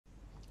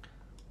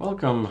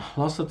Welcome.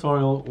 Last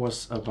tutorial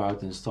was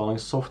about installing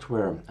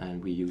software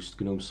and we used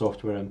GNOME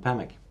software and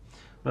PAMAC.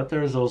 But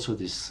there is also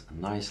this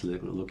nice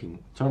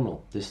looking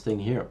terminal, this thing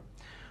here.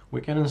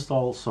 We can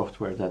install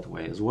software that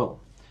way as well.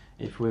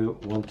 If we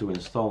want to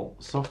install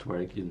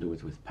software, you can do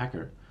it with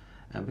Packer.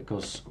 And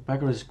because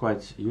Packer is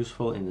quite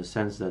useful in the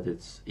sense that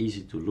it's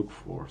easy to look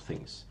for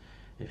things.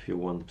 If you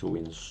want to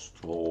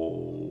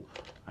install,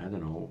 I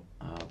don't know,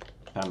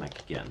 PAMAC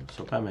again.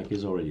 So PAMAC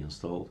is already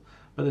installed,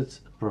 but it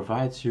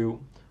provides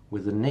you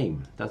with the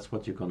name. That's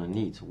what you're gonna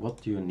need.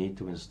 What do you need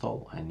to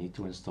install? I need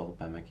to install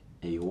PAMAC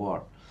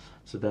AUR.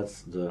 So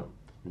that's the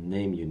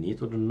name you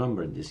need, or the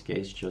number in this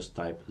case. Just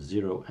type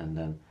 0 and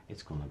then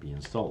it's gonna be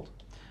installed.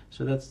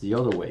 So that's the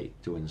other way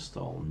to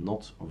install,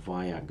 not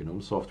via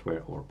GNOME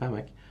software or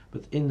PAMAC,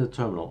 but in the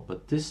terminal.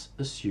 But this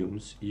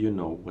assumes you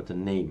know what the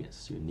name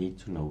is. You need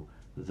to know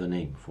the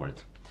name for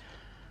it.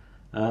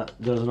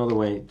 There's another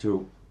way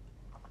to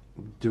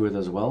do it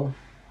as well.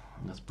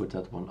 Let's put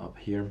that one up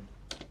here.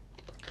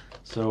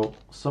 So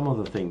some of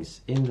the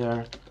things in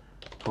there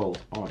called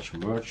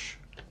ArchMerge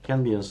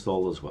can be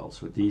installed as well.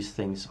 So these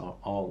things are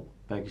all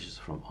packages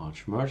from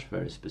ArchMerge,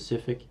 very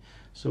specific.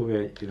 So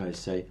if I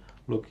say,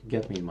 look,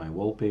 get me my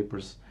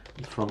wallpapers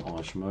from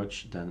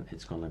ArchMerge, then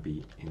it's going to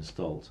be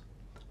installed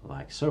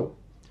like so.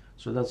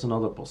 So that's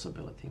another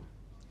possibility.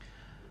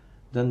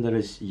 Then there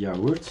is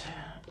Yawurt,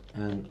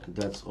 and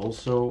that's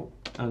also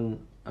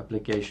an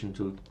application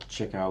to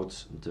check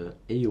out the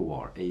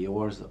AUR.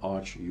 AUR is the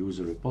Arch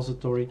User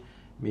Repository.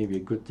 Maybe a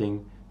good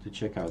thing to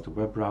check out the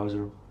web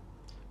browser,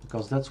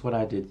 because that's what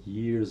I did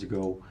years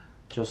ago.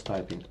 Just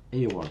type in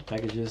AUR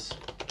packages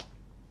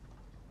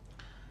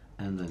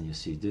and then you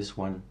see this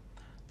one.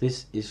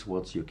 This is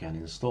what you can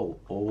install.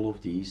 All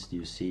of these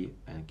you see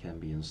and can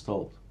be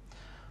installed.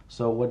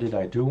 So what did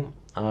I do?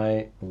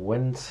 I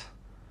went,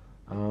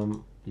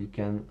 you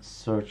can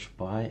search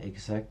by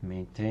exact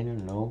maintainer.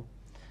 No,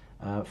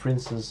 for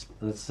instance,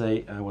 let's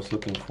say I was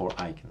looking for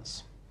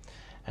icons.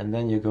 And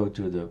then you go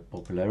to the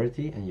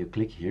popularity and you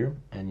click here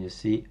and you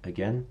see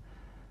again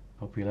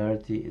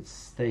popularity, it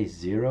stays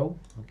 0.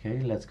 Okay,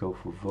 let's go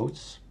for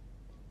votes.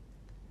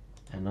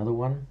 Another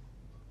one.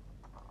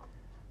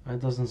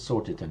 It doesn't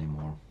sort it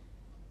anymore.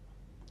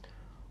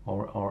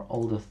 Or are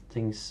all the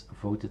things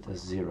voted as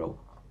 0?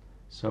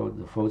 So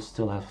the votes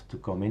still have to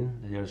come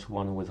in. There's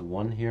one with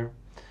 1 here.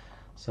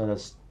 So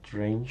that's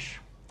strange.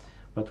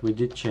 But we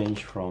did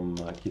change from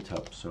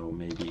GitHub, so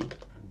maybe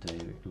they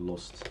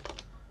lost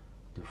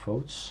the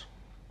votes.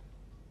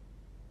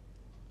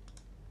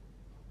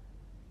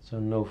 So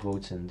no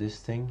votes in this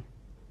thing.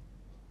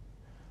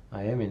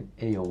 I am in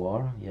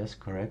AOR, yes,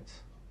 correct.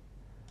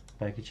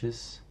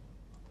 Packages.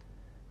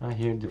 I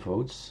hear the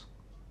votes.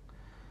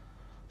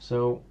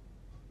 So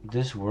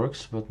this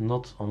works, but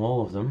not on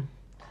all of them.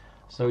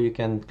 So you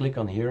can click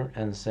on here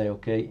and say,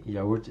 okay,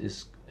 Yawurt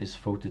is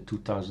voted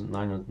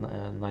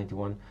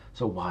 2,991.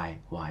 So why?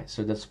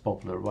 So that's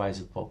popular. Why is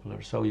it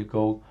popular? So you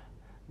go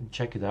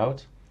check it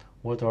out.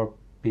 What are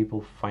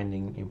people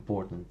finding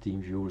important?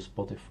 TeamViewer,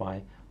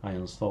 Spotify. I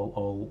install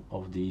all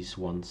of these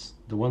ones.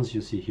 The ones you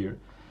see here,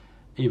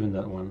 even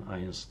that one I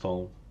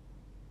install.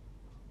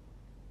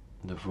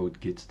 The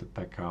VoteGit, the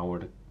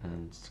Packhour,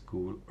 and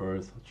Cool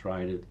Earth. I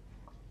tried it.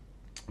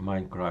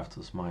 Minecraft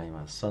was my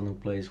son who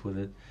plays with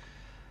it.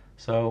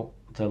 So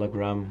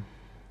Telegram,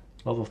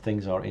 a lot of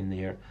things are in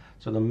here.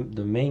 So the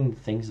main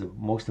things, the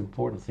most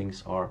important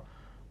things are,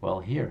 well,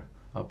 here.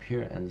 Up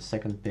here, and the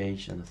second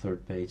page and the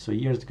third page. So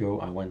years ago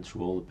I went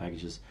through all the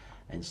packages,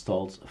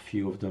 installed a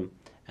few of them,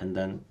 and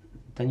then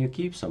you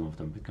keep some of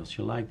them because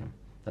you like them.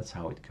 That's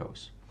how it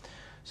goes.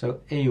 So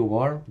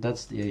AUR,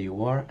 that's the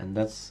AUR, and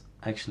that's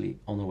actually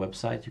on the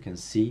website. You can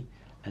see,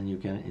 and you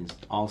can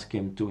ask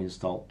him to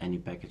install any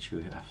package.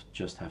 You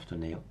just have to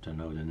know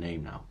the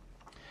name now.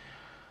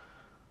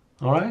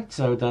 Alright,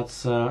 so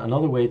that's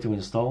another way to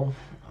install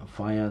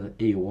via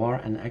the AUR,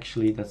 and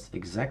actually that's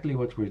exactly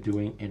what we're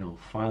doing in our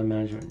file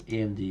manager and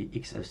AMD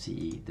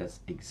XFCE. That's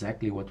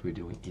exactly what we're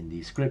doing in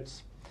these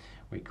scripts.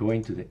 We're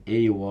going to the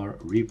AUR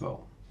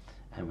repo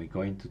and we're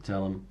going to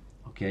tell them,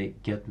 okay,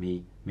 get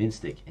me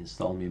Minstick,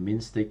 install me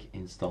Minstick,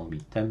 install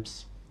me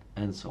temps,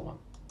 and so on.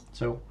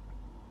 So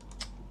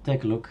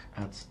take a look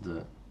at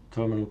the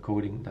terminal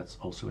coding. That's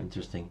also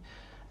interesting.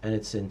 And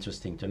it's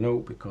interesting to know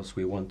because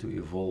we want to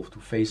evolve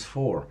to phase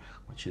 4,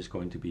 which is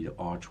going to be the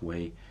Arch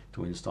way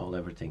to install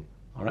everything.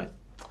 All right,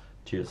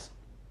 cheers.